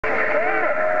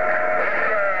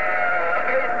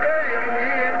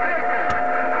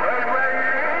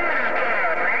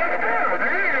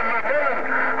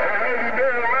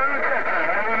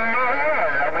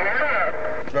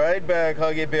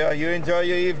right, Huggy Bear. You enjoy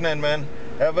your evening, man.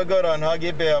 Have a good one,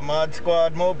 Huggy Bear. Mod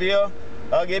Squad Mobile.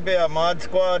 Huggy Bear, Mod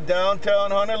Squad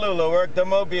downtown Honolulu. Work the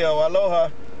Mobile. Aloha.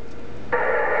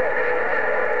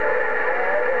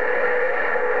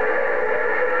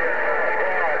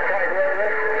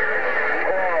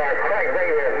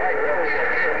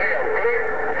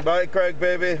 Bye, Crack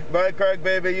Baby. Bye, Crack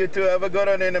Baby. You too. Have a good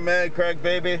one in the man, Crack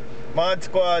Baby. Mod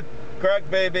Squad. Crack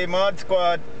Baby. Mod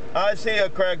Squad. I see you,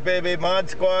 Crack Baby. Mod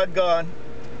Squad gone.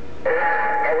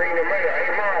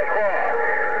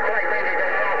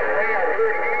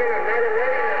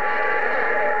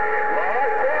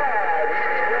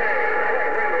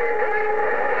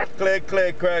 Click,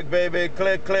 click, Crack Baby.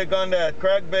 Click, click on that.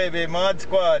 Crack Baby. Mod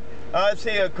Squad. I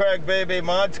see you, Crack Baby.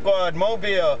 Mod Squad.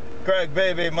 Mobile. Crack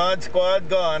Baby. Mod Squad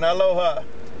gone. Aloha.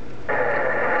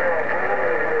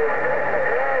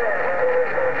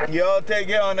 Y'all take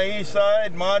it on the east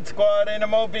side. Mod Squad in the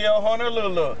Mobile,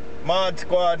 Honolulu. Mod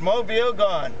Squad, Mobile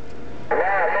gone. Mod Squad,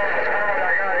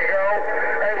 I gotta go.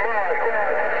 Hey, Mod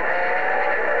Squad.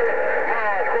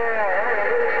 Mod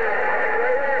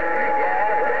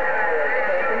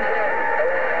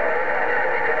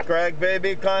Squad. Crack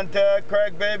Baby, contact.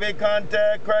 Crack Baby,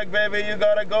 contact. Crack Baby, you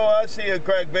gotta go. I see you,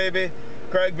 Crack Baby.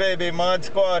 Crack Baby, Mod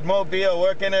Squad, Mobile,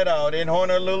 working it out in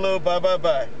Honolulu. Bye, bye,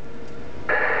 bye.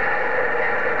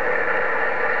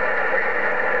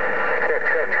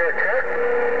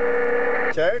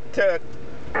 Check, check.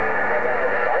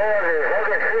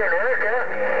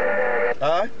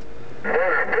 Huh?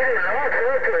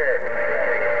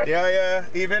 Yeah, yeah.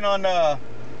 Even on a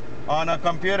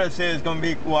computer says it's gonna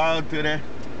be wild today.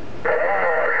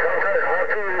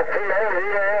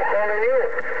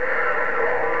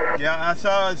 Yeah, I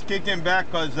saw it's kicking back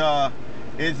because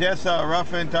it's just a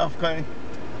rough and tough kind.